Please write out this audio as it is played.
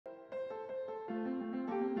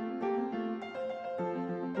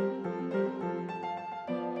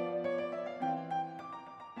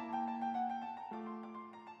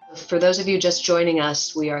For those of you just joining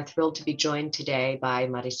us, we are thrilled to be joined today by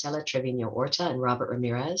Marisela Treviño Orta and Robert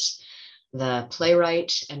Ramirez, the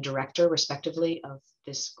playwright and director, respectively, of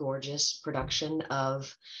this gorgeous production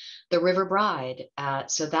of The River Bride.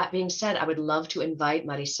 So that being said, I would love to invite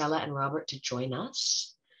Marisela and Robert to join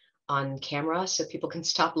us on camera so people can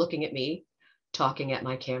stop looking at me, talking at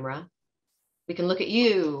my camera. We can look at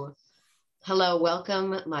you. Hello,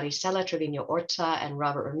 welcome Marisela Treviño Orta and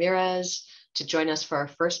Robert Ramirez to join us for our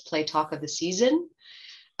first play talk of the season.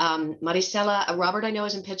 Marisela, Robert I know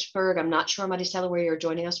is in Pittsburgh. I'm not sure, Marisela, where you're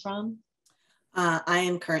joining us from. I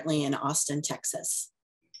am currently in Austin, Texas.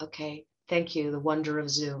 Okay, thank you, the wonder of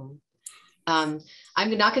Zoom. I'm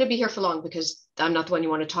not going to be here for long because I'm not the one you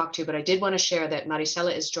want to talk to, but I did want to share that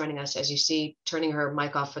Marisela is joining us, as you see, turning her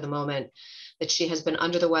mic off for the moment, that she has been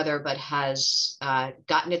under the weather, but has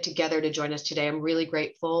gotten it together to join us today. I'm really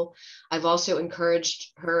grateful. I've also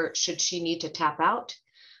encouraged her, should she need to tap out,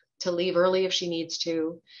 to leave early if she needs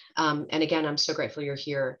to. And again, I'm so grateful you're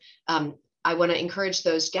here. I want to encourage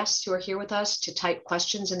those guests who are here with us to type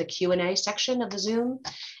questions in the Q&A section of the Zoom,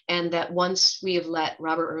 and that once we have let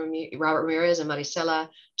Robert Ramirez and Marisela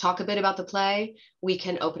talk a bit about the play, we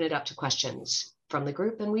can open it up to questions from the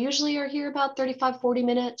group. And we usually are here about 35, 40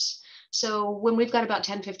 minutes. So when we've got about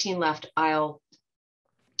 10, 15 left, I'll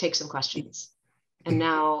take some questions. And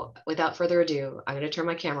now, without further ado, I'm going to turn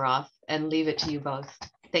my camera off and leave it to you both.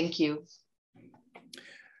 Thank you.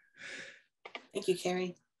 Thank you,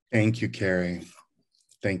 Carrie. Thank you, Carrie.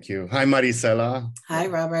 Thank you. Hi, Marisela. Hi,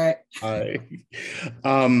 Robert. Hi.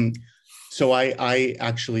 So I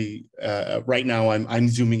actually, right now I'm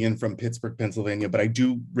zooming in from Pittsburgh, Pennsylvania, but I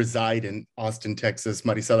do reside in Austin, Texas.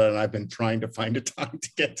 Marisela and I have been trying to find a time to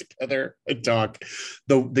get together and talk.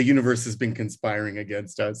 The universe has been conspiring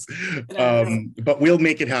against us, but we'll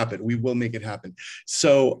make it happen. We will make it happen.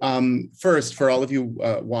 So first, for all of you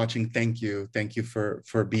watching, thank you. Thank you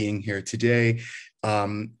for being here today.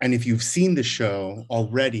 And if you've seen the show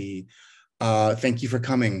already, thank you for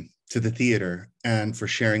coming to the theater and for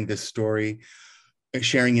sharing this story,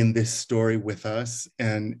 sharing in this story with us,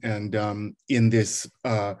 and in this,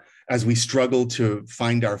 as we struggle to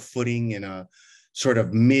find our footing in a sort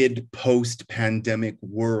of mid-post-pandemic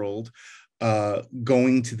world,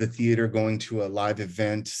 going to the theater, going to a live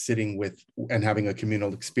event, sitting with and having a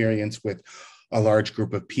communal experience with a large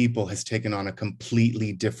group of people has taken on a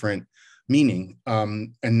completely different meaning,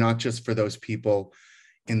 and not just for those people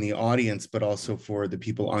in the audience, but also for the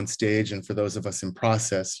people on stage and for those of us in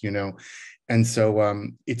process, you know. And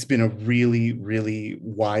so it's been a really, really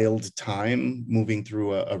wild time moving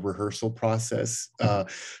through a rehearsal process,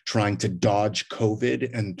 trying to dodge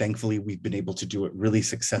COVID. And thankfully, we've been able to do it really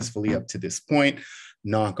successfully up to this point,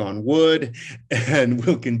 knock on wood, and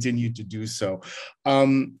we'll continue to do so.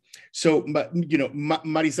 But you know,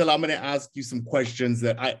 Marisela, I'm going to ask you some questions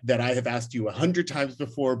that I have asked you 100 times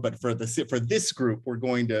before, but for this group, we're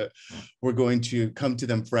going to come to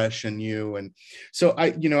them fresh and new. And so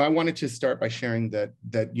I wanted to start by sharing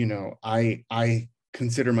that you know, I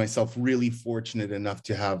consider myself really fortunate enough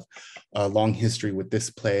to have a long history with this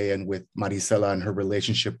play and with Marisela and her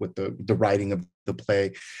relationship with the writing of the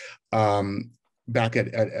play. Back at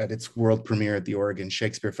its world premiere at the Oregon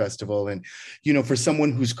Shakespeare Festival. And, you know, for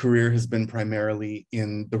someone whose career has been primarily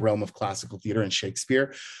in the realm of classical theater and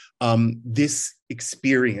Shakespeare, this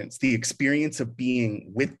experience, the experience of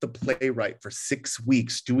being with the playwright for 6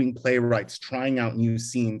 weeks, doing playwrights, trying out new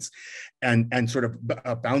scenes, and sort of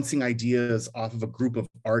bouncing ideas off of a group of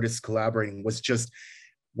artists collaborating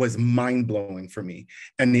was mind-blowing for me.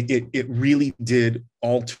 And it really did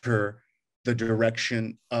alter the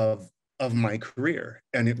direction of my career.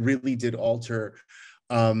 And it really did alter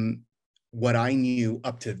what I knew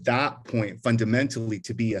up to that point fundamentally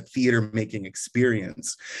to be a theater making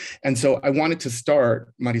experience. And so I wanted to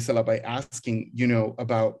start, Marisela, by asking, you know,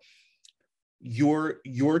 about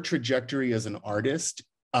your trajectory as an artist,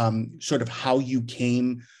 sort of how you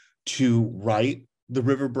came to write The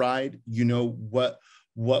River Bride. You know, what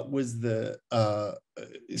was the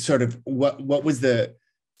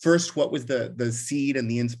what was the seed and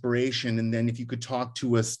the inspiration? And then if you could talk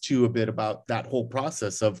to us too a bit about that whole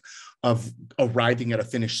process of arriving at a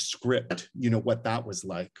finished script, you know, what that was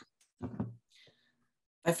like.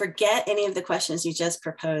 I forget any of the questions you just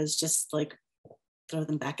proposed, just like throw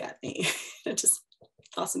them back at me. Just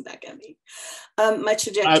toss them back at me. My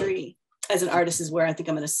trajectory as an artist is where I think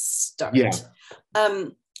I'm going to start. Yeah.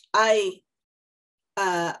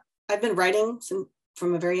 I've been writing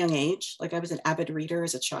from a very young age. Like I was an avid reader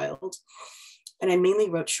as a child, and I mainly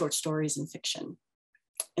wrote short stories and fiction.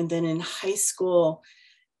 And then in high school,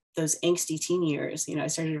 those angsty teen years, you know, I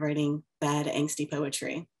started writing bad, angsty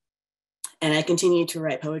poetry. And I continued to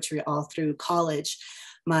write poetry all through college.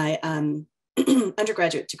 My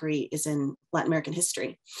undergraduate degree is in Latin American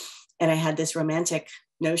history. And I had this romantic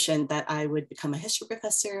notion that I would become a history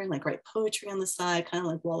professor and like write poetry on the side, kind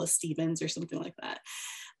of like Wallace Stevens or something like that.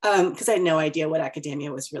 Because I had no idea what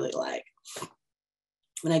academia was really like.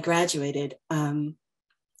 When I graduated,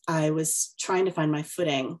 I was trying to find my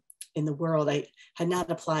footing in the world. I had not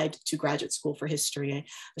applied to graduate school for history. I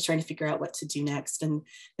was trying to figure out what to do next. And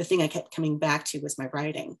the thing I kept coming back to was my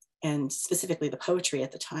writing, and specifically the poetry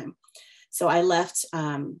at the time. So I left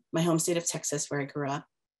my home state of Texas, where I grew up,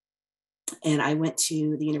 and I went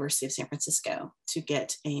to the University of San Francisco to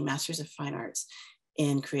get a Master's of Fine Arts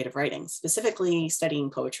in creative writing, specifically studying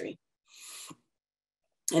poetry.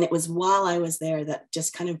 And it was while I was there that,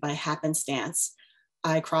 just kind of by happenstance,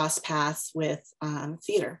 I crossed paths with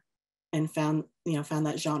theater and found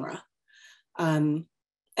that genre. And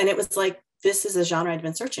it was like, this is a genre I'd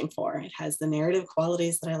been searching for. It has the narrative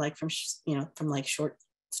qualities that I like from like short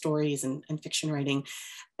stories and fiction writing.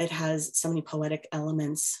 It has so many poetic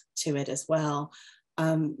elements to it as well.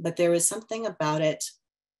 But there was something about it,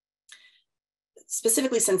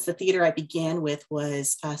 specifically since the theater I began with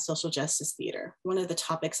was social justice theater. One of the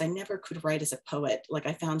topics I never could write as a poet, like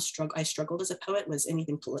I struggled as a poet, was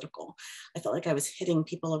anything political. I felt like I was hitting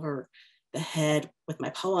people over the head with my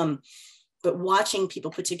poem. But watching people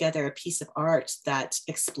put together a piece of art that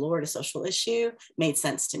explored a social issue made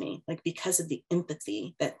sense to me, like because of the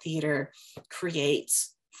empathy that theater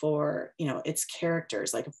creates for, its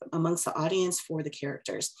characters, like amongst the audience for the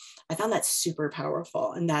characters. I found that super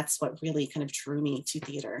powerful. And that's what really kind of drew me to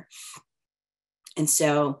theater. And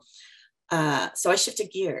so I shifted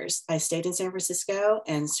gears. I stayed in San Francisco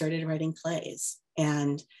and started writing plays.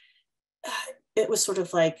 And it was sort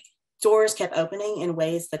of like, doors kept opening in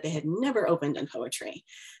ways that they had never opened in poetry.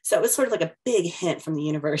 So it was sort of like a big hint from the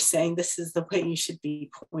universe saying, this is the way you should be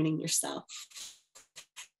pointing yourself.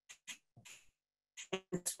 And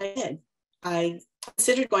that's what I did. I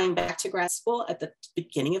considered going back to grad school at the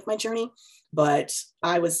beginning of my journey, but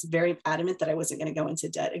I was very adamant that I wasn't going to go into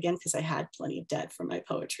debt again because I had plenty of debt from my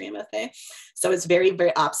poetry MFA. So it's very,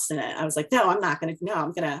 very obstinate. I was like, no, I'm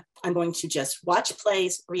going to just watch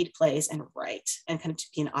plays, read plays, and write, and kind of to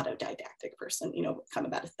be an autodidactic person, come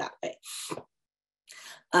about it that way.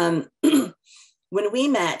 When we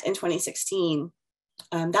met in 2016,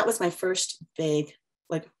 that was my first big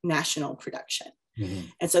national production. Mm-hmm.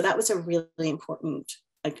 And so that was a really important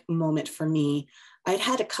moment for me. I'd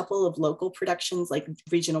had a couple of local productions, like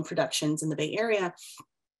regional productions in the Bay Area.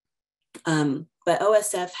 But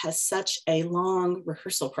OSF has such a long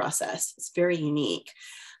rehearsal process. It's very unique.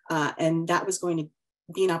 And that was going to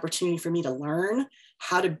be an opportunity for me to learn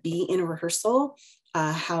how to be in a rehearsal,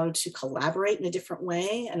 how to collaborate in a different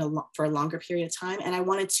way and for a longer period of time. And I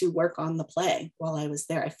wanted to work on the play while I was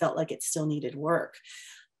there. I felt like it still needed work.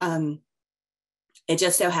 It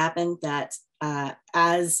just so happened that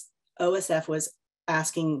as OSF was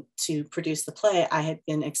asking to produce the play, I had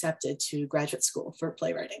been accepted to graduate school for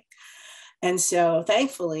playwriting. And so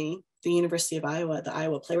thankfully, the University of Iowa, the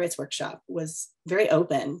Iowa Playwrights Workshop, was very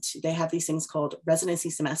open to, they have these things called residency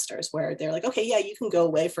semesters where they're like, okay, yeah, you can go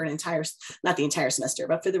away for not the entire semester,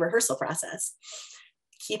 but for the rehearsal process,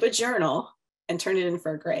 keep a journal and turn it in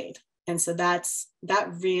for a grade. And so that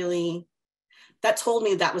told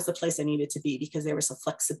me that was the place I needed to be because there was a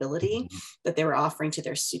flexibility that they were offering to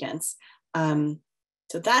their students.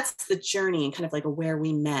 So that's the journey and kind of like where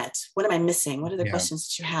we met. What am I missing? What are the questions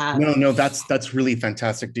that you have? No, that's really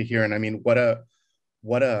fantastic to hear. And I mean, what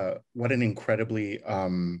an incredibly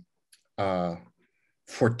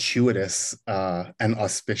fortuitous and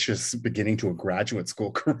auspicious beginning to a graduate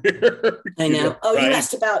school career. I know. Oh, right? you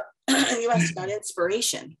asked about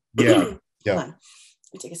inspiration. Yeah. Hold on. Let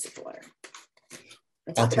me take a sip of water.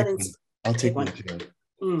 I'll take one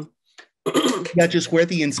too. Yeah, just where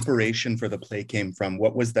the inspiration for the play came from.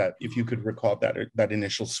 What was that? If you could recall that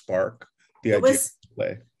initial spark, the idea of the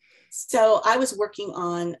play. So I was working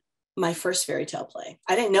on my first fairy tale play.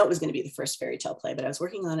 I didn't know it was going to be the first fairy tale play, but I was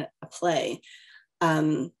working on a play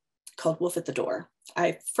called Wolf at the Door.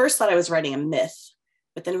 I first thought I was writing a myth,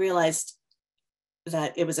 but then realized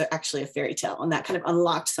that it was actually a fairy tale, and that kind of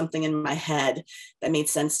unlocked something in my head that made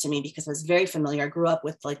sense to me because I was very familiar. I grew up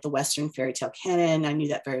with the Western fairy tale canon. I knew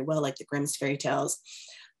that very well, like the Grimm's fairy tales.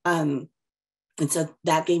 And so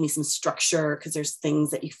that gave me some structure because there's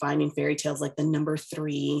things that you find in fairy tales like the number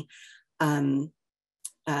 3, a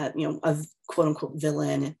quote unquote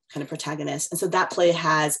villain kind of protagonist. And so that play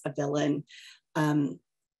has a villain.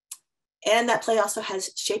 And that play also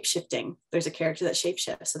has shape-shifting. There's a character that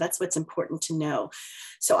shape-shifts. So that's what's important to know.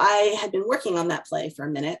 So I had been working on that play for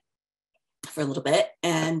a minute. for a little bit.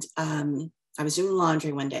 And I was doing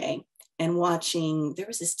laundry one day and watching, there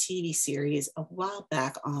was this TV series a while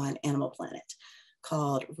back on Animal Planet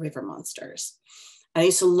called River Monsters. I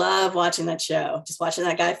used to love watching that show, just watching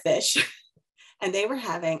that guy fish. And they were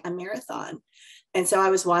having a marathon. And so I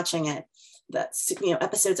was watching it,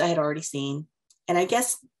 episodes I had already seen. And I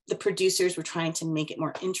guess the producers were trying to make it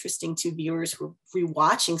more interesting to viewers who were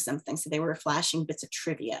rewatching something. So they were flashing bits of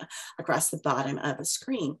trivia across the bottom of the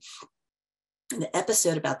screen. And the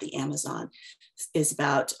episode about the Amazon is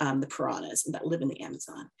about the piranhas that live in the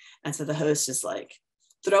Amazon. And so the host is like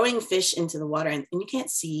throwing fish into the water, and you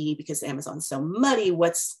can't see, because the Amazon's so muddy,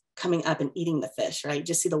 what's coming up and eating the fish, right? You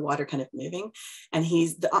just see the water kind of moving. And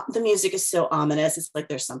the music is so ominous. It's like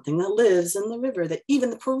there's something that lives in the river that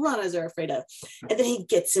even the piranhas are afraid of. And then he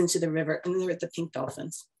gets into the river, and they're the pink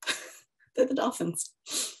dolphins. They're the dolphins.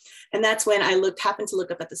 And that's when I happened to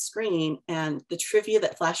look up at the screen, and the trivia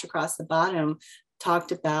that flashed across the bottom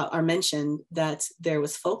talked about or mentioned that there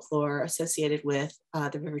was folklore associated with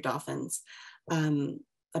the river dolphins,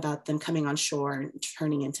 about them coming on shore and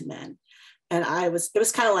turning into men. And it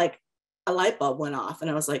was kind of like a light bulb went off. And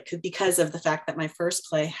I was like, because of the fact that my first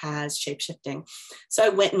play has shapeshifting. So I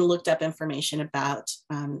went and looked up information about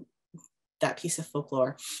that piece of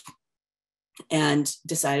folklore and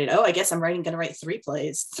decided, I guess I'm going to write 3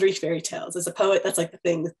 plays, 3 fairy tales. As a poet, that's like the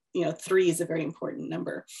thing, 3 is a very important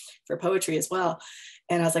number for poetry as well.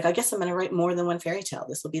 And I was like, I guess I'm going to write more than 1 fairy tale.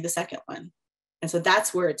 This will be the second one. And so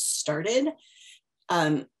that's where it started.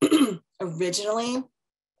 Originally,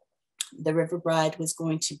 The River Bride was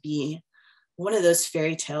going to be one of those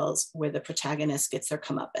fairy tales where the protagonist gets their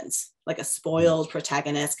comeuppance, like a spoiled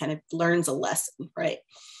protagonist kind of learns a lesson, right?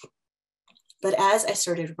 But as I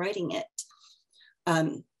started writing it,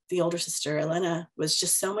 the older sister, Elena, was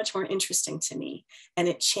just so much more interesting to me. And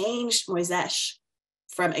it changed Moises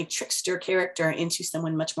from a trickster character into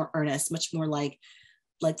someone much more earnest, much more like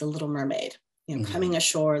the Little Mermaid, coming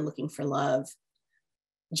ashore, looking for love,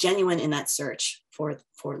 genuine in that search for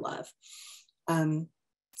love.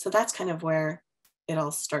 So that's kind of where it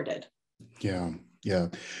all started. Yeah.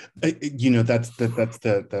 That's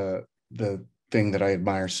the thing that I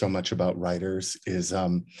admire so much about writers is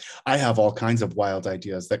I have all kinds of wild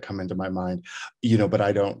ideas that come into my mind, but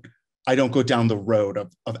I don't go down the road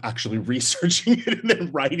of actually researching it and then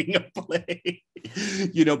writing a play,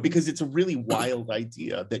 because it's a really wild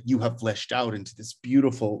idea that you have fleshed out into this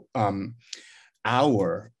beautiful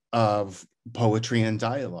hour of poetry and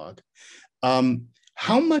dialogue.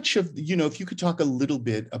 How much of, if you could talk a little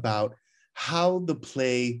bit about how the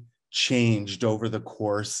play changed over the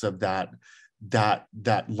course of that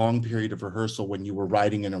long period of rehearsal when you were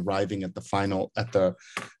writing and arriving at the final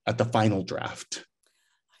draft,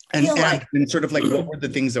 and sort of like what were the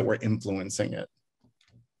things that were influencing it?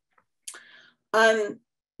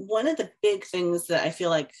 One of the big things that I feel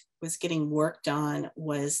like was getting worked on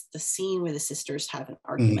was the scene where the sisters have an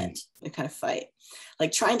argument, they kind of fight,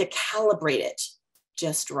 like trying to calibrate it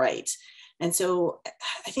just right. And so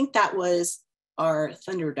I think that was our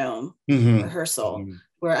Thunderdome rehearsal,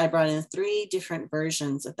 where I brought in 3 different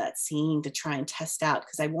versions of that scene to try and test out,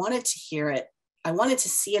 because I wanted to hear it. I wanted to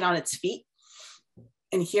see it on its feet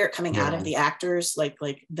and hear it coming out of the actors, like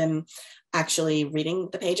them actually reading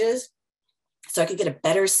the pages, so I could get a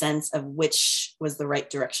better sense of which was the right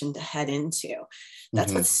direction to head into.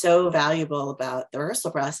 That's what's so valuable about the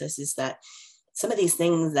rehearsal process, is that some of these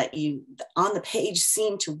things that you on the page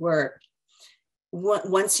seem to work,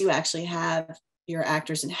 once you actually have your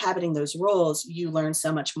actors inhabiting those roles, you learn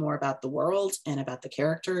so much more about the world and about the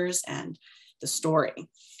characters and the story.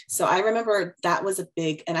 So I remember that was a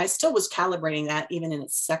big, and I still was calibrating that even in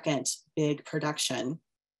its second big production.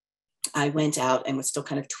 I went out and was still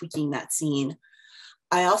kind of tweaking that scene.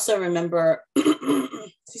 I also remember,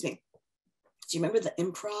 excuse me, do you remember the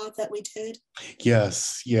improv that we did?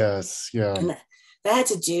 Yes, yeah. And that had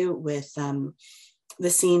to do with the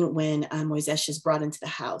scene when Moises is brought into the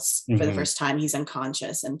house for the first time. He's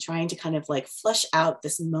unconscious, and trying to kind of like flesh out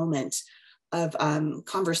this moment of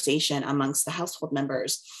conversation amongst the household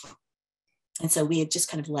members. And so we had just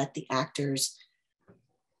kind of let the actors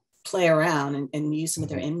play around and use some of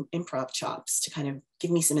their improv chops to kind of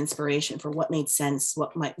give me some inspiration for what made sense,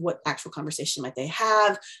 what actual conversation might they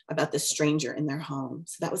have about the stranger in their home.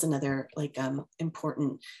 So that was another like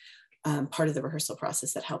important part of the rehearsal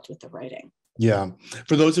process that helped with the writing. Yeah.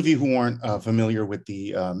 For those of you who aren't familiar with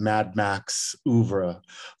the Mad Max oeuvre,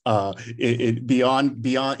 beyond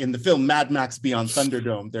in the film Mad Max Beyond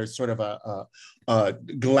Thunderdome, there's sort of a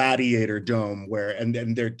gladiator dome where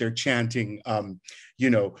and they're chanting, two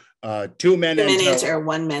men 2 minutes enter, or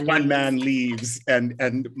 1 man one leaves. man leaves, and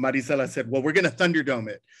Marisela said, "Well, we're going to Thunderdome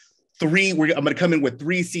it. I'm going to come in with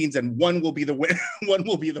 3 scenes, and one will be the winner. One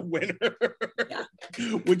will be the winner." Yeah.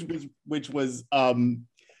 which was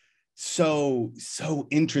so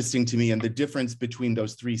interesting to me. And the difference between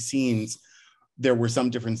those 3 scenes, there were some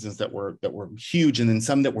differences that were huge, and then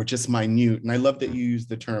some that were just minute. And I love that you use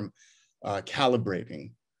the term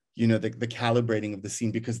calibrating, the calibrating of the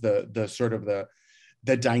scene, because the sort of the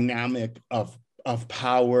dynamic of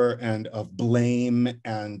power and of blame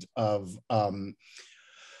and of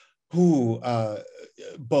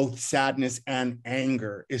both sadness and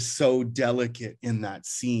anger is so delicate in that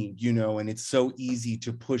scene, and it's so easy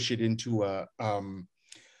to push it into a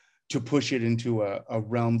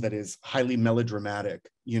realm that is highly melodramatic,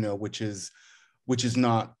 which is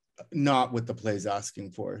not what the play's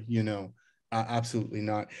asking for, absolutely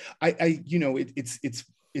not.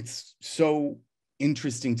 It's so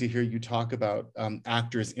interesting to hear you talk about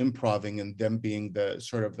actors improvising and them being the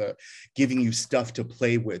sort of the giving you stuff to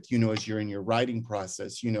play with, as you're in your writing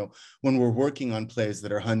process. When we're working on plays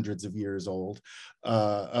that are hundreds of years old,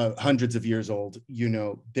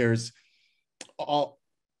 there's all,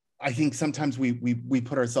 I think sometimes we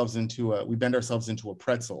put ourselves into we bend ourselves into a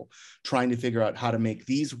pretzel, trying to figure out how to make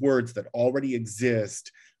these words that already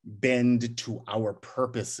exist bend to our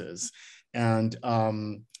purposes. And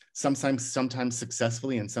sometimes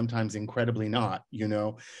successfully and sometimes incredibly not,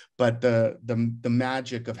 but the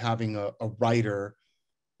magic of having a writer,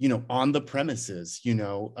 on the premises,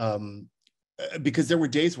 because there were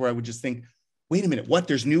days where I would just think, wait a minute, what,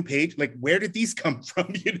 there's new page? Like, where did these come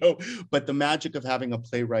from? But the magic of having a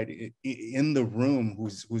playwright in the room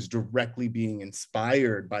who's directly being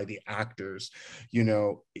inspired by the actors,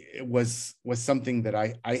 it was something that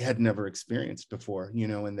I had never experienced before,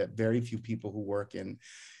 and that very few people who work in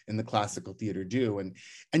the classical theater do. And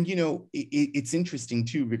it's interesting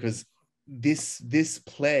too, because this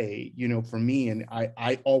play, for me, and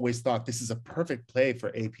I always thought this is a perfect play for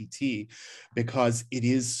APT, because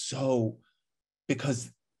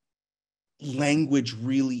because language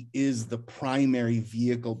really is the primary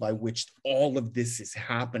vehicle by which all of this is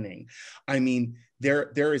happening. I mean,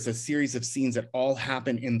 there is a series of scenes that all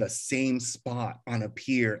happen in the same spot on a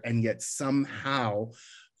pier, and yet somehow,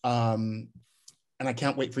 and I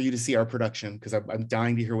can't wait for you to see our production, because I'm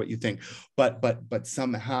dying to hear what you think. But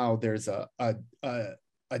somehow there's a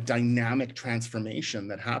dynamic transformation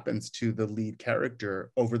that happens to the lead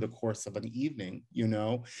character over the course of an evening,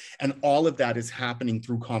 and all of that is happening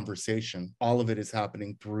through conversation. All of it is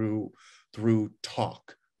happening through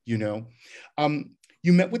talk,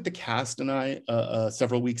 You met with the cast and I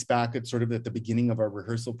several weeks back at sort of at the beginning of our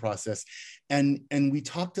rehearsal process, and we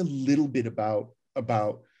talked a little bit about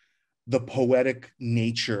the poetic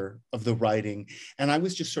nature of the writing. And I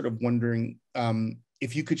was just sort of wondering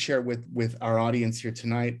if you could share with our audience here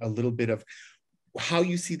tonight a little bit of how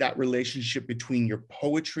you see that relationship between your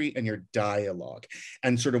poetry and your dialogue,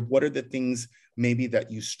 and sort of what are the things maybe that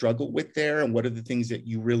you struggle with there, and what are the things that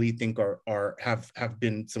you really think have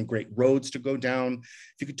been some great roads to go down.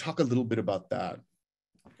 If you could talk a little bit about that.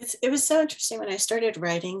 It was so interesting when I started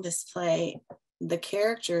writing this play, the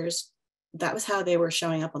characters, that was how they were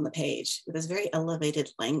showing up on the page, with this very elevated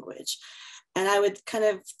language. And I would kind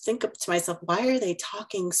of think up to myself, why are they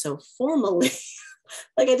talking so formally?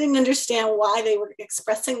 Like, I didn't understand why they were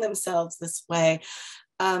expressing themselves this way.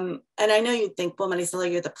 And I know you'd think, well,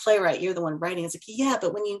 Marisela, you're the playwright, you're the one writing. It's like, yeah,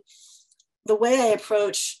 but the way I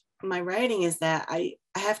approach my writing is that I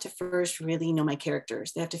have to first really know my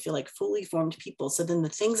characters. They have to feel like fully formed people. So then the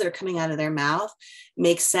things that are coming out of their mouth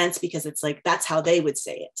make sense, because it's like, that's how they would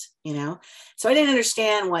say it, So I didn't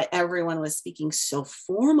understand why everyone was speaking so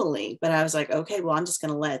formally, but I was like, okay, well, I'm just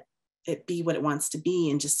going to let it be what it wants to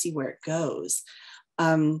be and just see where it goes.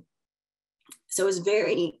 So it was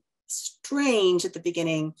very strange at the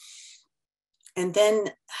beginning. And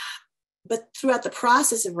then, but throughout the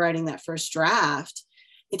process of writing that first draft,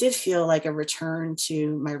 it did feel like a return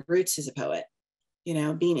to my roots as a poet,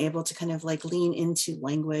 being able to kind of like lean into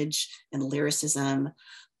language and lyricism.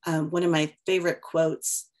 One of my favorite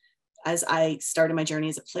quotes as I started my journey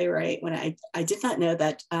as a playwright, when I did not know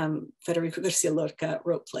that Federico Garcia Lorca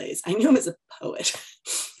wrote plays. I knew him as a poet.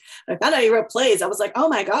 I found out he wrote plays. I was like, oh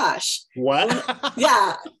my gosh. What?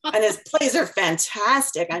 Yeah. And his plays are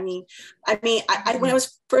fantastic. I mean, when I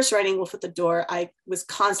was first writing Wolf at the Door, I was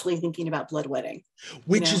constantly thinking about Blood Wedding.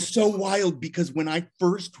 Which is so wild, because when I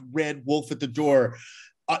first read Wolf at the Door,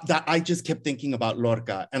 that I just kept thinking about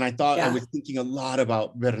Lorca, and I thought I was thinking a lot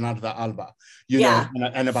about Bernarda Alba, you know,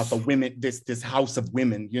 and about the women, this house of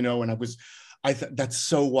women, you know, and I thought that's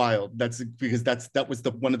so wild. That's because that was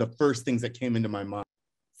one of the first things that came into my mind.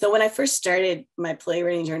 So when I first started my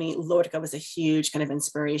playwriting journey, Lorca was a huge kind of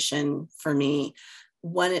inspiration for me.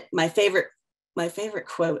 My favorite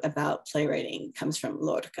quote about playwriting comes from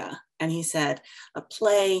Lorca, and he said, "A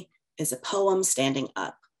play is a poem standing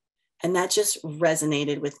up." And that just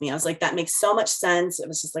resonated with me. I was like, that makes so much sense. It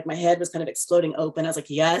was just like my head was kind of exploding open. I was like,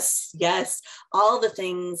 yes, yes. All the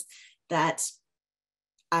things that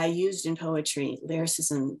I used in poetry,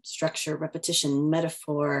 lyricism, structure, repetition,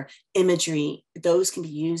 metaphor, imagery, those can be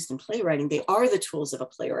used in playwriting. They are the tools of a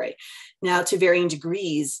playwright. Now, to varying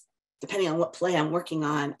degrees, depending on what play I'm working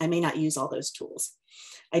on, I may not use all those tools.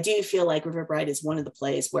 I do feel like River Bride is one of the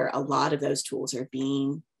plays where a lot of those tools are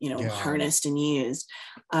being, harnessed and used.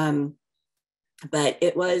 But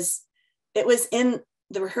it was in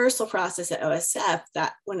the rehearsal process at OSF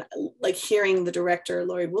that when, like, hearing the director,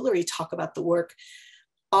 Laurie Woolery, talk about the work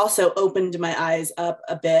also opened my eyes up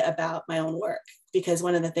a bit about my own work. Because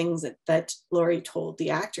one of the things that Laurie told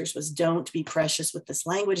the actors was, don't be precious with this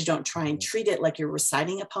language. Don't try and treat it like you're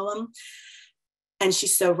reciting a poem. And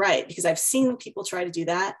she's so right, because I've seen people try to do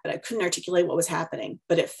that, but I couldn't articulate what was happening.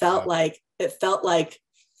 But it felt like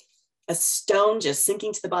a stone just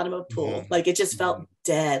sinking to the bottom of a pool. Like it just felt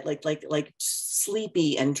dead, like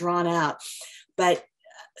sleepy and drawn out. But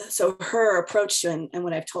so her approach to, and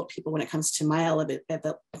what I've told people when it comes to my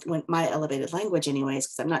elevated language anyways,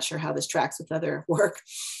 because I'm not sure how this tracks with other work,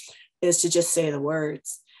 is to just say the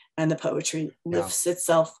words, and the poetry lifts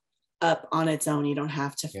itself up on its own. You don't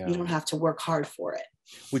have to work hard for it.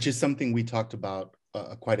 Which is something we talked about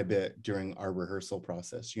quite a bit during our rehearsal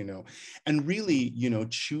process, and really,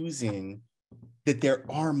 choosing that there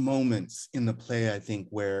are moments in the play, I think,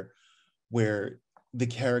 where the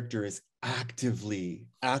character is actively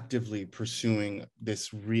pursuing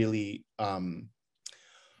this really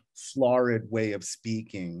florid way of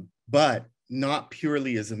speaking, but not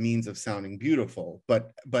purely as a means of sounding beautiful,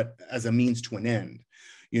 but as a means to an end.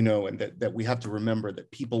 And that we have to remember that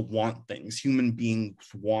people want things. Human beings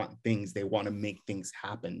want things. They want to make things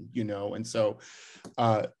happen, and so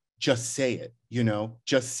just say it,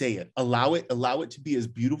 just say it. Allow it to be as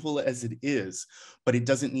beautiful as it is, but it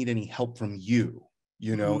doesn't need any help from you.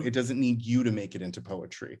 It doesn't need you to make it into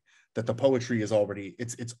poetry. That the poetry is already,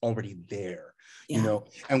 it's already there,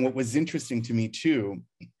 And what was interesting to me too,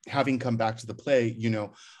 having come back to the play,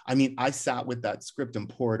 I sat with that script and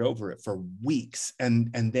pored over it for weeks. And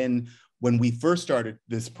then when we first started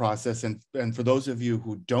this process, and for those of you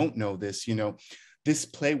who don't know this, this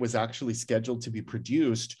play was actually scheduled to be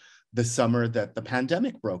produced the summer that the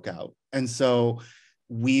pandemic broke out. And so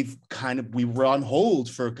we were on hold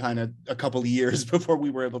for kind of a couple of years before we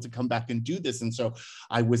were able to come back and do this. And so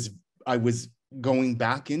I was going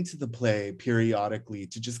back into the play periodically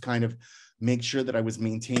to just kind of make sure that I was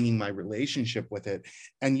maintaining my relationship with it.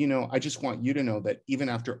 And, I just want you to know that even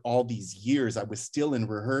after all these years, I was still in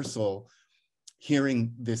rehearsal,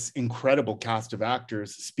 hearing this incredible cast of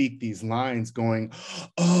actors speak these lines, going,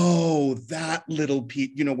 oh, that little piece,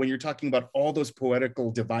 when you're talking about all those poetical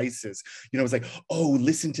devices, it's like, oh,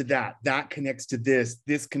 listen to that connects to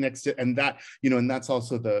this connects to, and that, and that's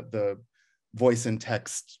also the voice and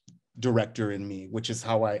text director in me, which is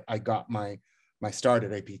how I got my start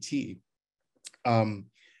at APT.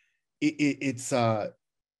 It's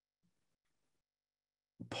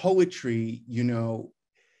poetry,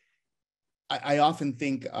 I often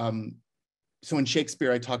think, so in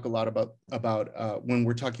Shakespeare, I talk a lot about when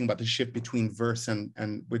we're talking about the shift between verse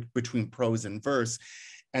and between prose and verse.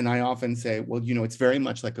 And I often say, well, it's very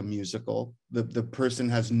much like a musical. The person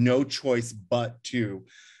has no choice but to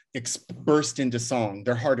burst into song.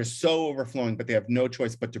 Their heart is so overflowing, but they have no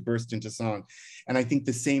choice but to burst into song. And I think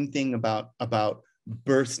the same thing about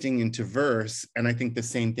bursting into verse. And I think the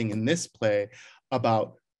same thing in this play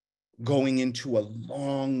about going into a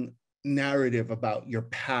long narrative about your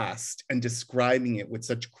past and describing it with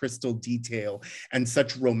such crystal detail and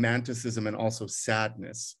such romanticism and also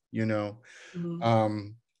sadness,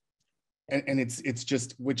 and it's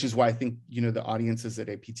just, which is why I think, the audiences at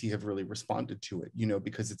APT have really responded to it,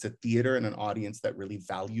 because it's a theater and an audience that really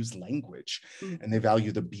values language, and they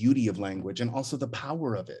value the beauty of language and also the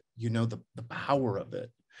power of it, the power of it.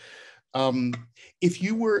 If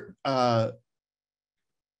you were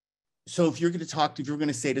So if you're going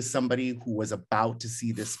to say to somebody who was about to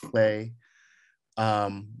see this play,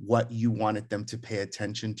 what you wanted them to pay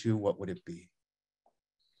attention to, what would it be?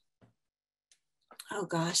 Oh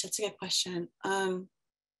gosh, that's a good question. I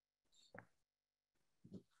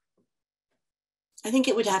think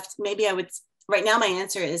it would have to, maybe I would, right now my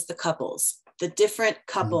answer is the couples, the different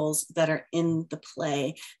couples that are in the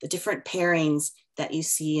play, the different pairings that you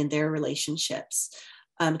see in their relationships.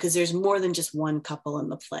 Because there's more than just one couple in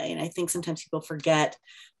the play. And I think sometimes people forget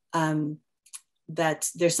that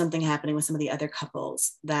there's something happening with some of the other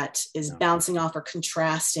couples that is bouncing off or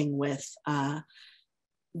contrasting with the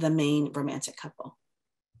main romantic couple.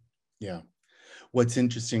 Yeah. What's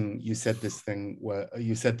interesting, you said this thing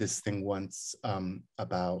once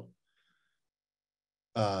about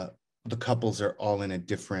the couples are all in a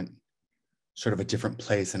different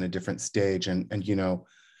place and a different stage. And you know,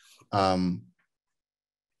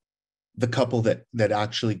 the couple that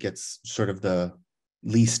actually gets sort of the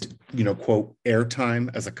least, you know, quote,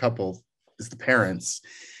 airtime as a couple is the parents.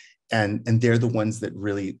 And they're the ones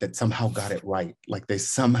that somehow got it right. Like they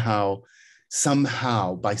somehow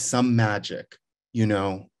by some magic, you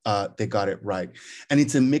know, they got it right. And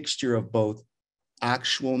it's a mixture of both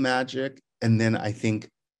actual magic and then I think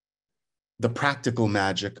the practical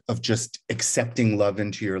magic of just accepting love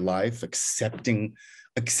into your life, accepting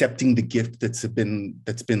the gift that's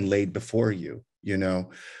been laid before you, you know.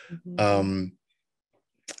 Mm-hmm.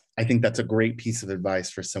 I think that's a great piece of advice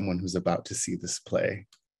for someone who's about to see this play.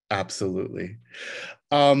 Absolutely.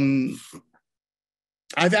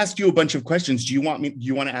 I've asked you a bunch of questions. Do you want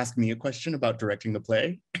to ask me a question about directing the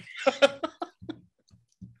play?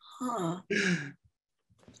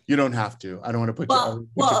 You don't have to. I don't want to put you.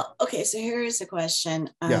 Well, okay. So here's a question.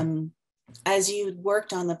 As you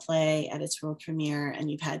worked on the play at its world premiere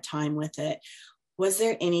and you've had time with it, was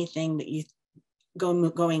there anything that you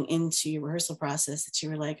going into your rehearsal process that you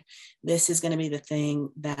were like, this is going to be the thing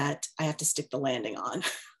that I have to stick the landing on?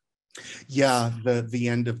 Yeah, the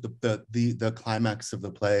end of the climax of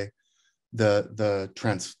the play, the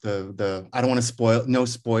I don't want to spoil, no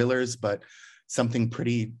spoilers, but something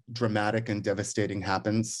pretty dramatic and devastating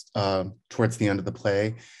happens towards the end of the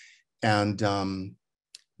play, and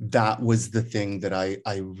that was the thing that I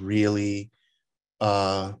really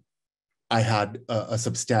I had a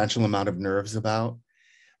substantial amount of nerves about,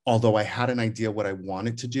 although I had an idea what I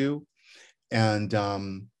wanted to do, and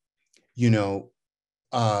you know.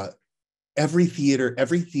 Every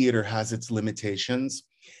theater has its limitations,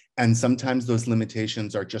 and sometimes those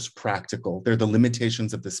limitations are just practical. They're the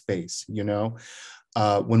limitations of the space, you know.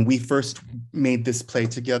 When we first made this play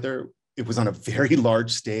together, it was on a very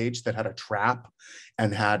large stage that had a trap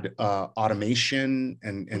and had automation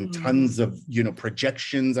and tons of, you know,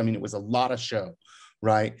 projections. I mean, it was a lot of show,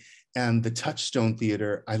 right? And the Touchstone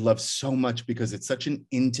Theater, I love so much because it's such an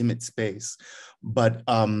intimate space, but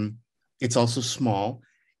it's also small.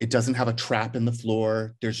 It doesn't have a trap in the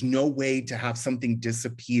floor. There's no way to have something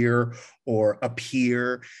disappear or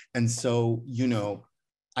appear. And so, you know,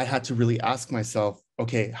 I had to really ask myself,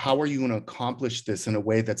 okay, how are you going to accomplish this in a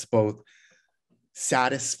way that's both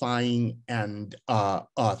satisfying and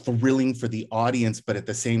thrilling for the audience, but at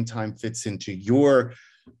the same time fits into your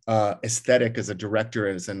aesthetic as a director,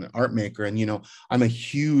 as an art maker? And, you know, I'm a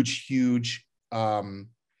huge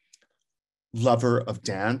lover of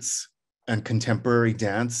dance and contemporary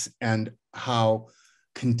dance, and how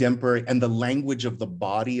contemporary and the language of the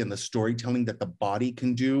body and the storytelling that the body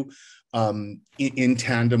can do in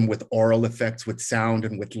tandem with oral effects, with sound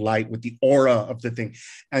and with light, with the aura of the thing.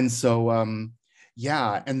 And so,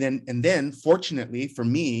 yeah. And then fortunately for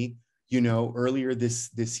me, you know, earlier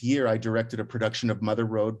this year, I directed a production of Mother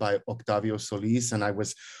Road by Octavio Solis. And I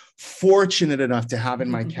was fortunate enough to have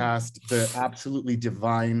in my cast the absolutely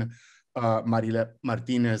divine Marilet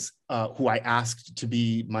Martinez, who I asked to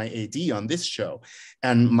be my AD on this show.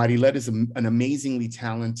 And Marilet is an amazingly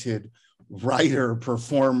talented writer,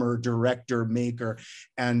 performer, director, maker,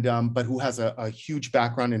 and but who has a huge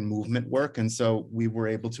background in movement work. And so we were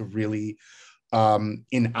able to really,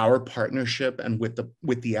 in our partnership and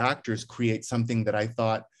with the actors, create something that I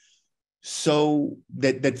thought so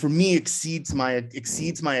that for me exceeds my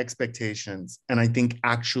expectations, and I think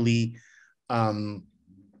actually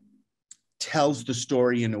tells the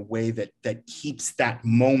story in a way that keeps that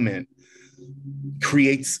moment,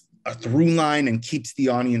 creates a through line, and keeps the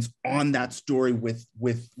audience on that story with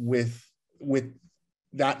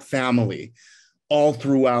that family all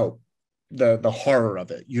throughout the horror of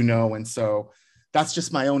it, you know. And so that's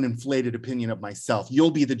just my own inflated opinion of myself.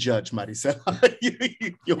 You'll be the judge, Marisela.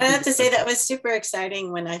 I have to say that was super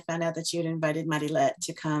exciting when I found out that you had invited Marilette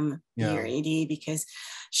to come here, AD, because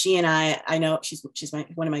she and I know she's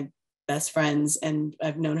one of my best friends, and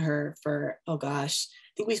I've known her for, oh gosh,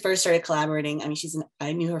 I think we first started collaborating. I mean,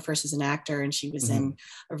 I knew her first as an actor, and she was in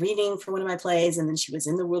a reading for one of my plays, and then she was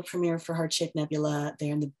in the world premiere for Heart Shaped Nebula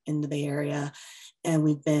there in the Bay Area, and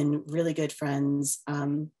we've been really good friends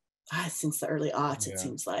since the early aughts. It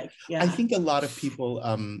seems like. I think a lot of people,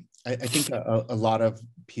 I think a lot of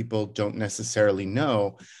people don't necessarily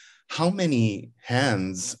know how many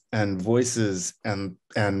hands and voices and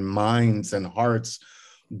minds and hearts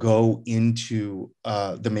go into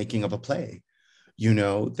the making of a play. You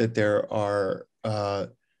know, that there are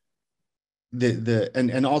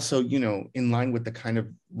and also, you know, in line with the kind of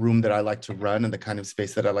room that I like to run and the kind of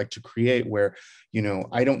space that I like to create, where, you know,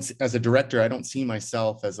 as a director, I don't see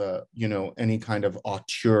myself as a, you know, any kind of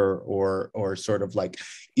auteur or sort of like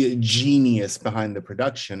genius behind the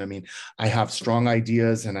production. I mean, I have strong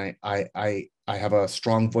ideas and I have a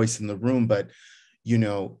strong voice in the room, but, you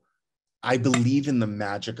know, I believe in the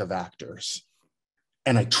magic of actors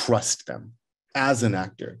and I trust them. As an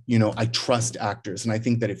actor, you know, I trust actors. And I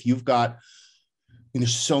think that if you've got,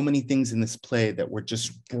 there's so many things in this play that were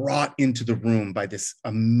just brought into the room by this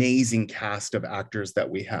amazing cast of actors that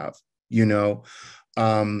we have, you know,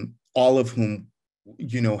 all of whom,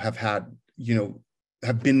 you know, have had, you know,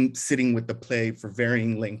 have been sitting with the play for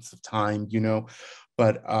varying lengths of time, you know,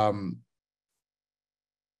 but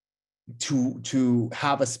to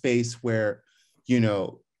have a space where, you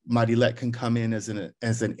know, Marilette can come in as an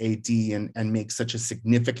AD and make such a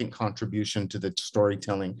significant contribution to the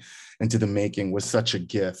storytelling and to the making was such a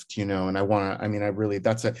gift, you know. And I really,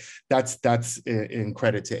 that's in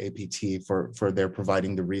credit to APT for their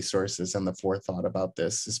providing the resources and the forethought about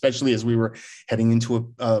this, especially as we were heading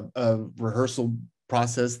into a rehearsal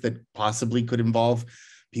process that possibly could involve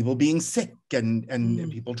people being sick and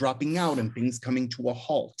people dropping out and things coming to a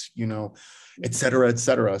halt, you know, et cetera, et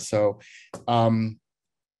cetera. So,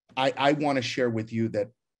 I want to share with you that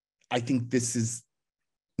I think this is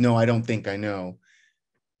the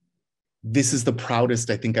proudest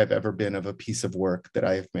I think I've ever been of a piece of work that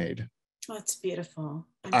I have made. Oh, it's beautiful.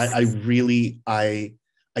 I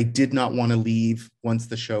did not want to leave once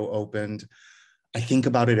the show opened. I think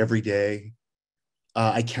about it every day.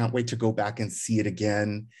 I can't wait to go back and see it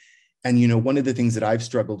again. And, you know, one of the things that I've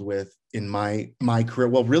struggled with in my career,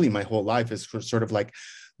 well, really my whole life, is for sort of like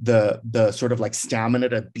the sort of like stamina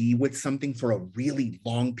to be with something for a really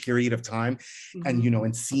long period of time. And, you know,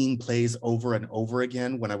 and seeing plays over and over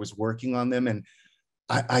again when I was working on them. And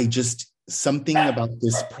I just, something about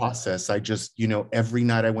this process, I just, you know, every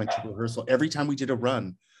night I went to rehearsal, every time we did a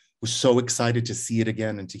run, was so excited to see it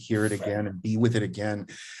again and to hear it again and be with it again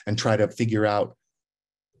and try to figure out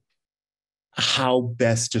how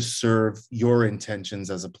best to serve your intentions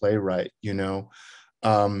as a playwright, you know.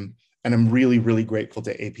 And I'm really, really grateful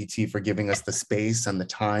to APT for giving us the space and the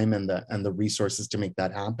time and the resources to make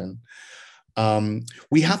that happen.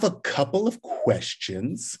 We have a couple of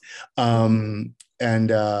questions or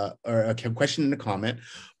a question and a comment,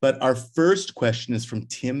 but our first question is from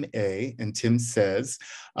Tim A. And Tim says,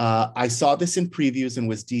 I saw this in previews and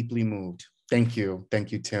was deeply moved. Thank you,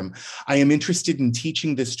 Tim. I am interested in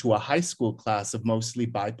teaching this to a high school class of mostly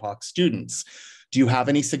BIPOC students. Do you have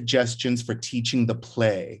any suggestions for teaching the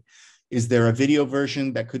play? Is there a video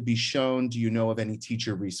version that could be shown? Do you know of any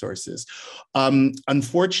teacher resources?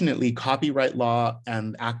 Unfortunately, copyright law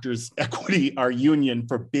and Actors Equity, our union,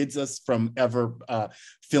 forbids us from ever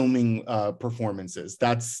filming performances.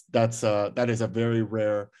 That is a very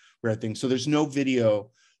rare thing. So there's no video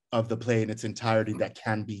of the play in its entirety that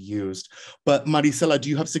can be used. But Marisela, do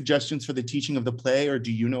you have suggestions for the teaching of the play, or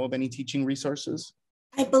do you know of any teaching resources?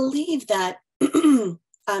 I believe that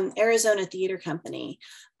Arizona Theater Company,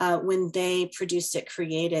 when they produced it,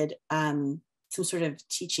 created some sort of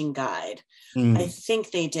teaching guide. I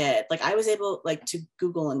think they did. Like, I was able like to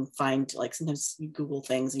Google and find, like, sometimes you Google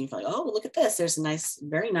things and you find, oh, look at this. There's a nice,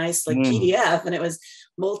 very nice like PDF, and it was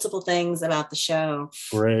multiple things about the show.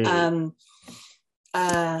 Great.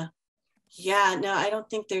 Yeah, no, I don't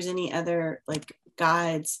think there's any other like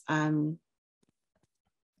guides. I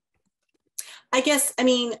guess, I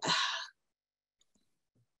mean,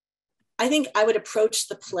 I think I would approach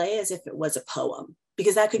the play as if it was a poem,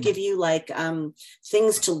 because that could give you like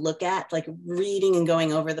things to look at, like reading and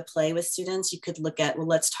going over the play with students. You could look at, well,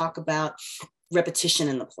 let's talk about repetition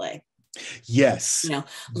in the play. Yes. You know,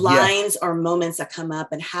 lines or moments that come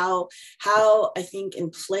up, and how I think in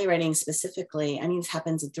playwriting specifically, I mean, this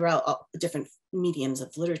happens throughout all different mediums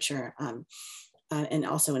of literature. and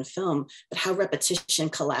also in film, but how repetition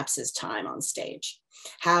collapses time on stage.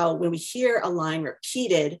 How when we hear a line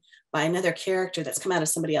repeated by another character that's come out of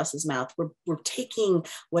somebody else's mouth, we're taking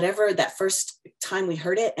whatever that first time we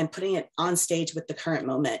heard it and putting it on stage with the current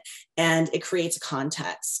moment, and it creates a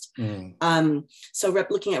context. So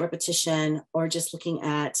looking at repetition, or just looking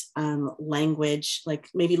at language, like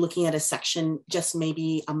maybe looking at a section, just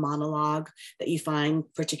maybe a monologue that you find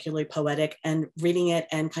particularly poetic, and reading it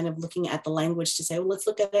and kind of looking at the language to say, well, let's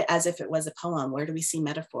look at it as if it was a poem. Where do we see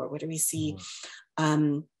metaphor? Where do we see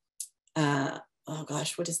oh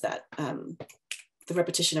gosh, what is that? The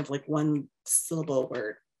repetition of like one syllable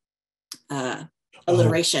word,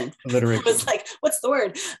 alliteration. Alliteration. I was like, what's the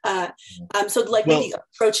word? So like maybe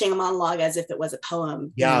approaching a monologue as if it was a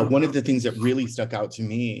poem. Yeah, one of the things that really stuck out to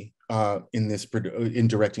me in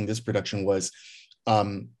directing this production was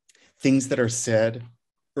things that are said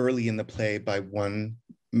early in the play by one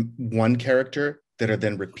character that are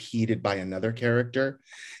then repeated by another character,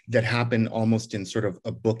 that happen almost in sort of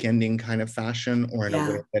a bookending kind of fashion, or in a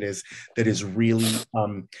way that is really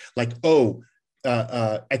I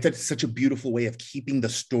thought it's such a beautiful way of keeping the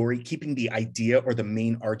story, keeping the idea or the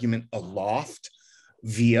main argument aloft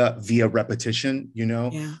via repetition, you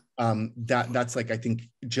know? That's like, I think,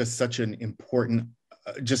 just such an important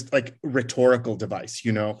just like rhetorical device,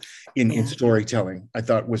 you know, in storytelling. I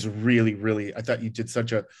thought was really, I thought you did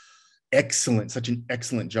such an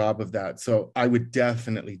excellent job of that. So I would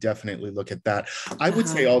definitely look at that. I would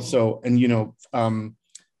say also, and you know,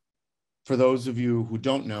 for those of you who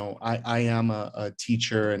don't know, I am a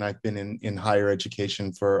teacher, and I've been in higher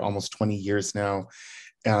education for almost 20 years now.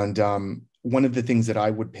 And one of the things that I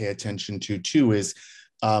would pay attention to too is,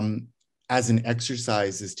 as an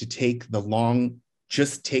exercise, is to take the long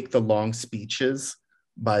speeches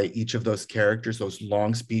by each of those characters, those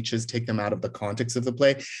long speeches, take them out of the context of the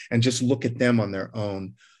play and just look at them on their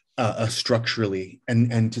own, structurally,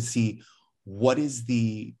 and to see what is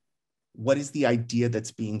the idea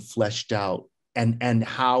that's being fleshed out, and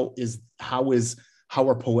how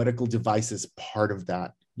are poetical devices part of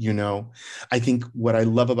that, you know? I think what I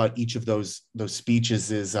love about each of those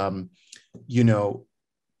speeches is, you know,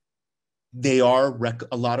 they are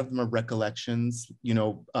a lot of them are recollections, you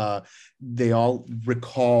know, they all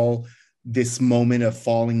recall this moment of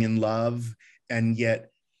falling in love, and yet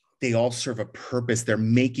they all serve a purpose. They're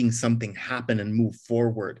making something happen and move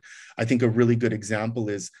forward. I think a really good example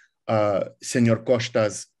is Senor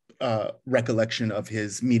Costa's recollection of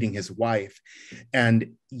his meeting his wife.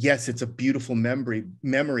 And yes, it's a beautiful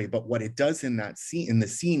memory, but what it does in the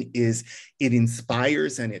scene is it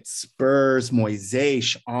inspires and it spurs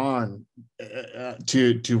Moisés on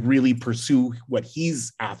to really pursue what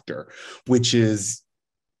he's after, which is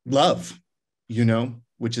love, you know,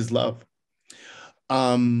 which is love.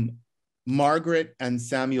 Margaret and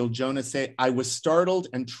Samuel Jonas say, I was startled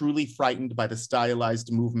and truly frightened by the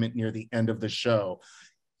stylized movement near the end of the show.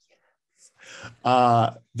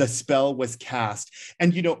 The spell was cast.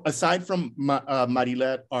 And, you know, aside from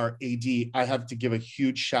Marilet, our AD, I have to give a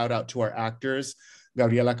huge shout out to our actors,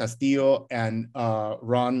 Gabriela Castillo and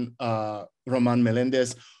Roman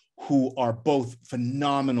Melendez, who are both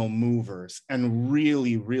phenomenal movers and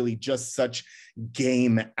really just such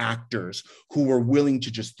game actors who were willing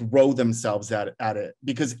to just throw themselves at it.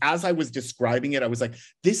 Because as I was describing it, I was like,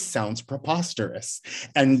 this sounds preposterous.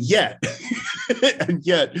 And yet,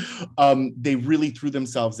 they really threw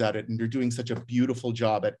themselves at it, and they're doing such a beautiful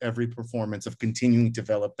job at every performance of continuing to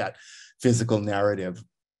develop that physical narrative.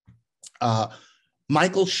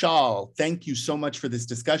 Michael Shaw, thank you so much for this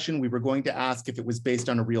discussion. We were going to ask if it was based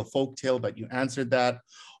on a real folktale, but you answered that.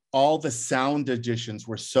 All the sound additions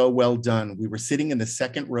were so well done. We were sitting in the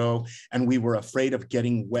second row and we were afraid of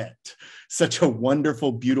getting wet. Such a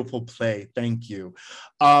wonderful, beautiful play. Thank you.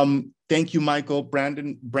 Thank you, Michael.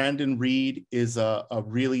 Brandon Reed is a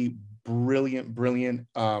really brilliant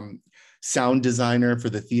sound designer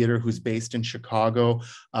for the theater who's based in Chicago.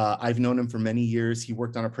 I've known him for many years. He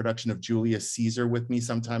worked on a production of Julius Caesar with me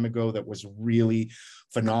some time ago that was really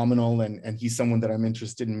phenomenal. And he's someone that I'm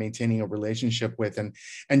interested in maintaining a relationship with. And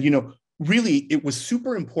you know, really, it was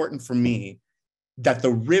super important for me that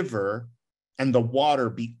the river and the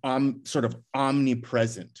water be sort of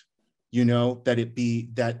omnipresent, you know, that it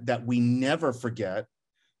be, that we never forget,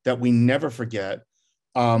 that we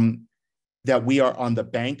are on the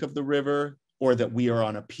bank of the river, or that we are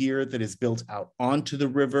on a pier that is built out onto the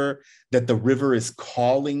river, that the river is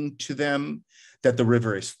calling to them, that the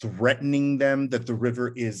river is threatening them, that the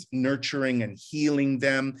river is nurturing and healing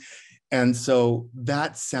them. And so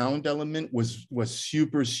that sound element was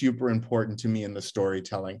super important to me in the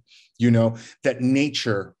storytelling, you know, that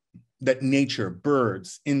nature that nature,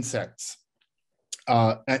 birds, insects,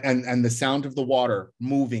 and the sound of the water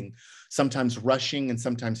moving, sometimes rushing and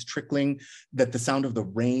sometimes trickling, that the sound of the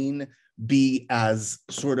rain be as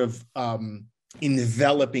sort of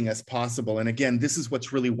enveloping as possible. And again, this is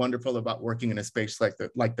what's really wonderful about working in a space like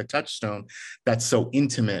the Touchstone, that's so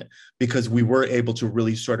intimate, because we were able to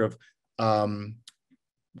really sort of,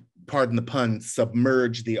 pardon the pun,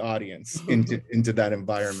 submerge the audience into that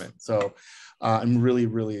environment. So I'm really,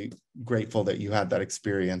 really grateful that you had that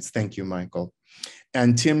experience. Thank you, Michael.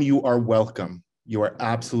 And Tim, you are welcome. You are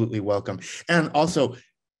absolutely welcome. And also,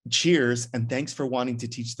 cheers, and thanks for wanting to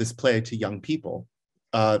teach this play to young people.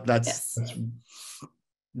 That's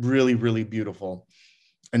really, really beautiful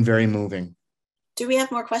and very moving. Do we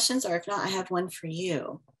have more questions? Or if not, I have one for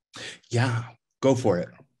you. Yeah, go for it.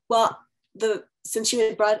 Well, since you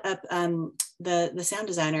had brought up the sound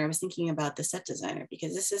designer, I was thinking about the set designer,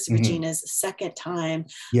 because this is Regina's second time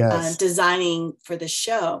designing for the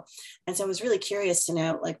show. And so I was really curious to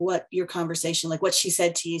know, like, what your conversation, like what she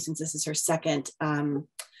said to you, since this is her second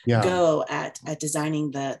go at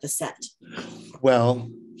designing the set. Well,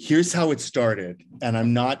 here's how it started. And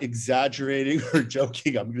I'm not exaggerating or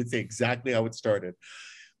joking. I'm going to say exactly how it started.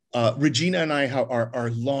 Regina and I are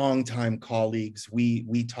longtime colleagues.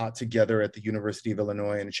 We taught together at the University of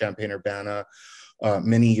Illinois in Champaign-Urbana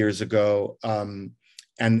many years ago,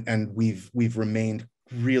 and we've remained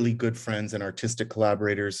really good friends and artistic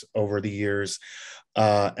collaborators over the years.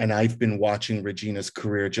 And I've been watching Regina's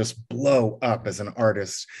career just blow up as an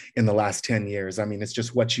artist in the last 10 years. I mean, it's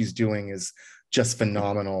just what she's doing is just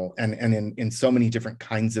phenomenal, and in so many different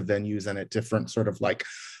kinds of venues and at different sort of like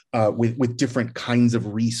with different kinds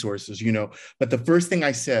of resources, you know. But the first thing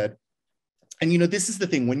I said, and you know, this is the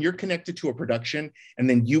thing, when you're connected to a production and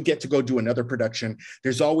then you get to go do another production,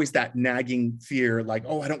 there's always that nagging fear, like,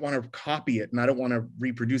 oh, I don't want to copy it and I don't want to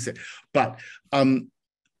reproduce it. But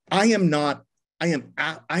I am not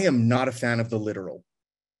a fan of the literal.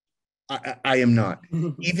 I am not.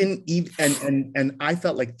 Even and I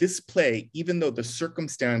felt like this play, even though the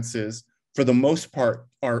circumstances for the most part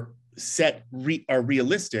are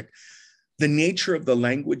realistic, the nature of the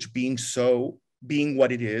language being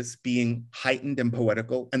what it is, being heightened and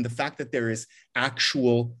poetical, and the fact that there is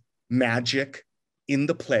actual magic in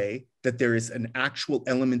the play, that there is an actual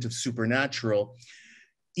element of supernatural,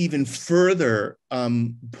 even further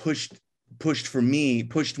pushed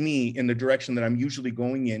me in the direction that I'm usually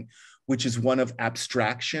going in, which is one of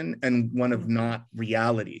abstraction and one of not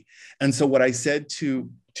reality. And so what I said to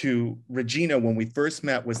Regina when we first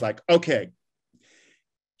met was like, okay,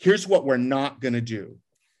 here's what we're not going to do.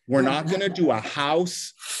 We're not going to do a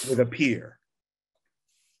house with a pier.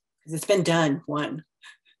 Because it's been done, one.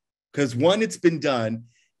 Because one, it's been done.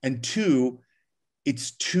 And two,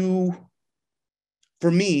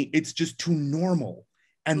 for me, it's just too normal.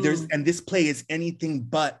 And and this play is anything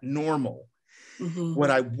but normal. What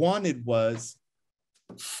I wanted was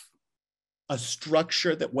a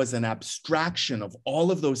structure that was an abstraction of all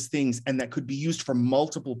of those things and that could be used for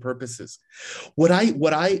multiple purposes. What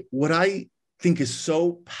I think is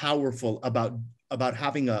so powerful about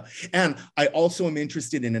having and I also am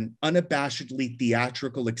interested in an unabashedly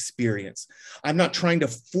theatrical experience. I'm not trying to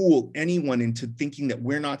fool anyone into thinking that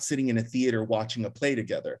we're not sitting in a theater watching a play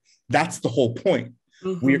together. That's the whole point.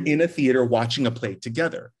 We're in a theater watching a play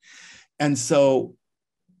together. And so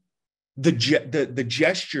the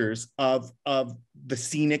gestures of the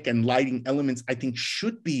scenic and lighting elements, I think,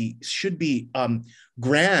 should be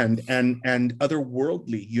grand and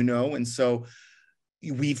otherworldly, you know. And so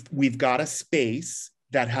we've got a space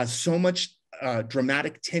that has so much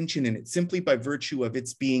dramatic tension in it, simply by virtue of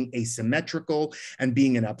its being asymmetrical and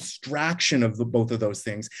being an abstraction of both of those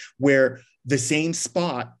things, where the same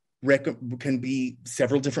spot can be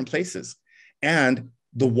several different places, and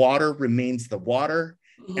the water remains the water,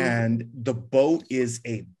 and the boat is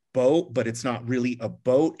a boat, but it's not really a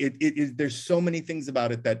boat. There's so many things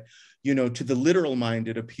about it that, you know, to the literal mind,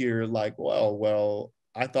 it appear like, well,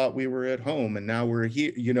 I thought we were at home and now we're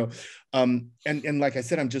here, you know. And like I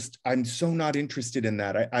said, I'm so not interested in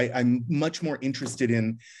that. I'm much more interested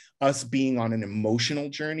in us being on an emotional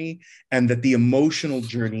journey, and that the emotional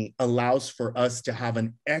journey allows for us to have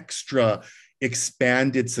an extra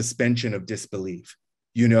expanded suspension of disbelief,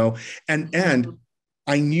 you know. And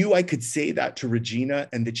I knew I could say that to Regina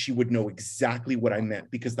and that she would know exactly what I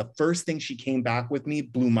meant, because the first thing she came back with me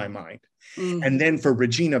blew my mind. And then for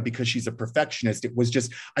Regina, because she's a perfectionist, it was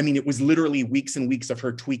just, I mean, it was literally weeks and weeks of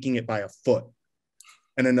her tweaking it by a foot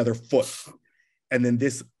and another foot, and then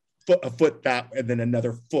this foot, a foot, that, and then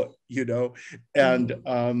another foot, you know. And,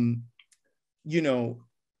 you know,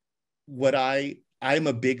 what I I'm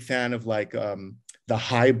a big fan of like the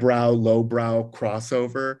highbrow, lowbrow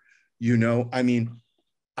crossover. You know, I mean,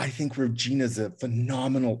 I think Regina's a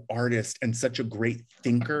phenomenal artist and such a great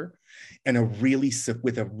thinker, and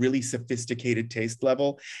with a really sophisticated taste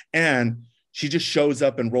level. And she just shows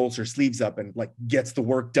up and rolls her sleeves up and like gets the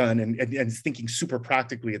work done and is thinking super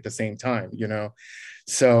practically at the same time, you know?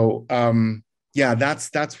 So yeah,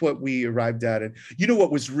 that's what we arrived at. And you know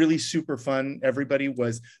what was really super fun, everybody,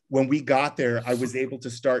 was when we got there, I was able to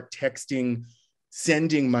start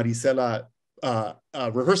sending Marisela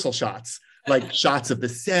rehearsal shots, like shots of the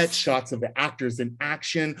set, shots of the actors in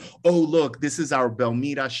action. Oh, look, this is our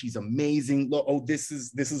Belmira. She's amazing. Look, oh, this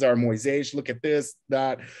is our Moisés. Look at this,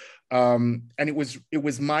 that. And it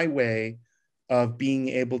was my way of being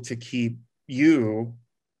able to keep you,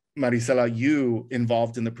 Marisela, you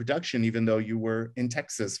involved in the production, even though you were in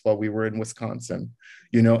Texas while we were in Wisconsin,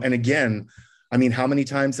 you know? And again, I mean, how many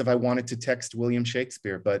times have I wanted to text William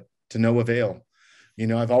Shakespeare, but to no avail? You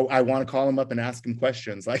know, I want to call him up and ask him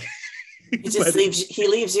questions. Like, he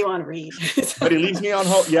leaves you on read. But he leaves me on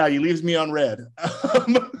hold. Yeah, he leaves me on red.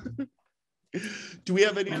 Do we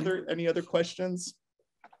have any other questions?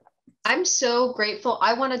 I'm so grateful.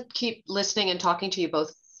 I want to keep listening and talking to you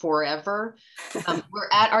both forever. We're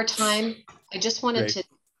at our time. I just wanted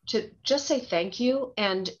to just say thank you.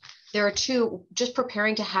 And there are two, just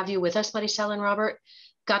preparing to have you with us, Marisela and Robert,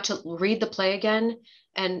 got to read the play again.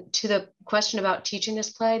 And to the question about teaching this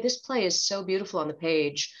play is so beautiful on the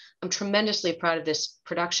page. I'm tremendously proud of this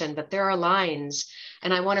production, but there are lines,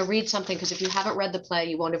 and I want to read something, because if you haven't read the play,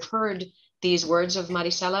 you won't have heard these words of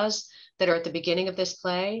Marisela's that are at the beginning of this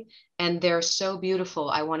play, and they're so beautiful.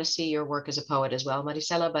 I want to see your work as a poet as well,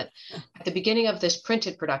 Marisela, but at the beginning of this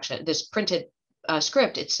printed production, this printed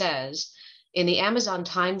script, it says, "In the Amazon,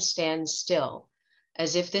 time stands still,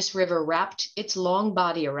 as if this river wrapped its long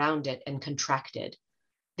body around it and contracted.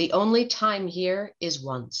 The only time here is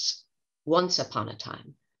once upon a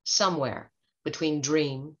time, somewhere between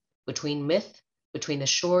dream, between myth, between the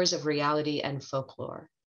shores of reality and folklore."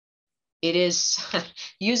 It is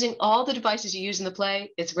using all the devices you use in the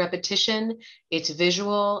play. It's repetition, it's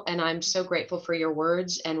visual, and I'm so grateful for your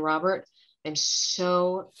words. And Robert, I'm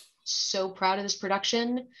so proud of this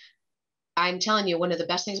production. I'm telling you, one of the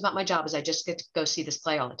best things about my job is I just get to go see this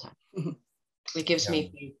play all the time. Mm-hmm. It gives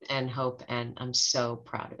me faith and hope, and I'm so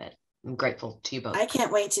proud of it. I'm grateful to you both. I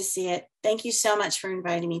can't wait to see it. Thank you so much for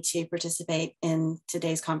inviting me to participate in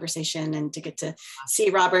today's conversation and to get to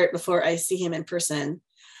see Robert before I see him in person.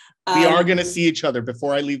 We are going to see each other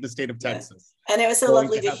before I leave the state of Texas. Yeah. And it was so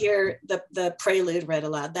lovely to hear the prelude read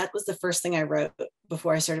aloud. That was the first thing I wrote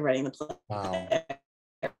before I started writing the play. Wow.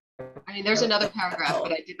 I mean, there's another paragraph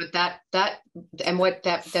that I did, but that and what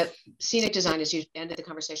that scenic design, as you ended the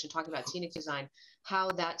conversation talking about scenic design,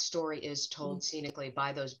 how that story is told scenically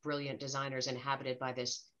by those brilliant designers, inhabited by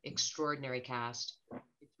this extraordinary cast.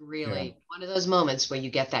 It's really one of those moments where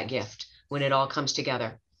you get that gift when it all comes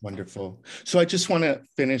together. Wonderful. So I just want to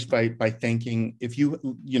finish by thanking, if you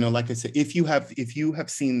know, like I said, if you have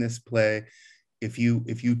seen this play, if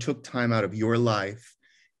you took time out of your life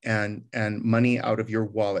and money out of your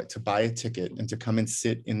wallet to buy a ticket and to come and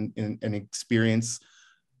sit in and experience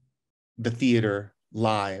the theater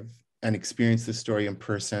live and experience the story in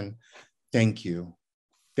person, thank you.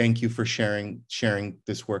 Thank you for sharing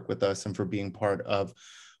this work with us and for being part of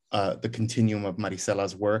the continuum of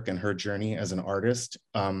Marisela's work and her journey as an artist,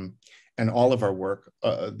 and all of our work,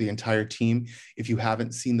 the entire team. If you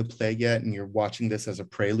haven't seen the play yet and you're watching this as a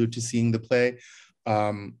prelude to seeing the play,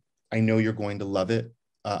 I know you're going to love it.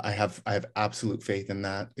 I have absolute faith in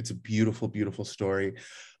that. It's a beautiful, beautiful story.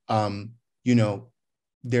 You know,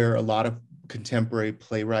 there are a lot of contemporary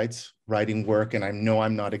playwrights writing work, and I know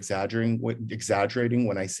I'm not exaggerating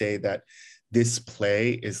when I say that this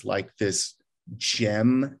play is like this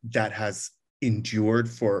gem that has endured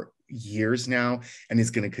for years now and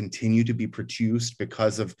is going to continue to be produced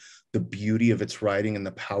because of the beauty of its writing and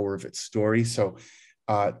the power of its story. So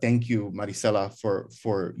thank you, Marisela,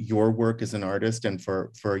 for your work as an artist and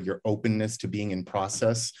for your openness to being in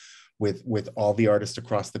process with all the artists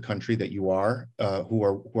across the country that you are, who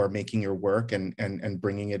are making your work and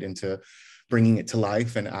bringing it to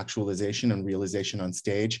life and actualization and realization on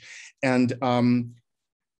stage. And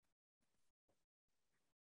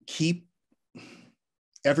keep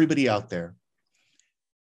everybody out there.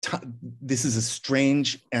 This is a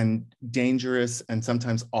strange and dangerous and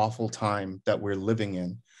sometimes awful time that we're living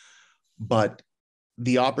in, but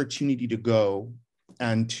the opportunity to go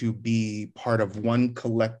and to be part of one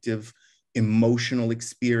collective emotional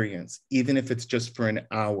experience, even if it's just for an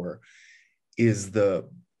hour, is the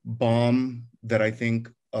balm that I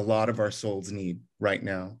think a lot of our souls need right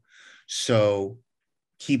now. So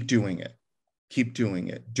keep doing it. Keep doing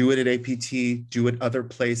it. Do it at APT, do it other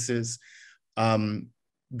places.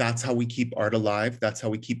 That's how we keep art alive. That's how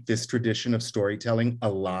we keep this tradition of storytelling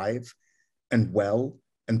alive and well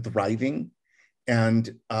and thriving.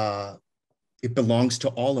 And it belongs to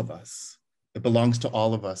all of us. It belongs to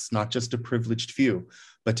all of us, not just a privileged few,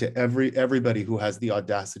 but to everybody who has the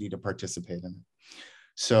audacity to participate in it.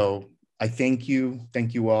 So I thank you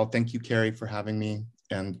all. Thank you, Carrie, for having me.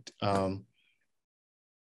 And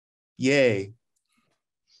yay.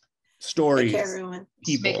 Stories. Take care, everyone.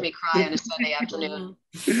 It's making me cry on a Sunday afternoon.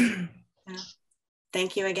 Yeah.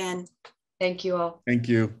 Thank you again. Thank you all. Thank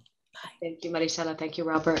you. Bye. Thank you, Marisela. Thank you,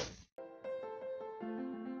 Robert.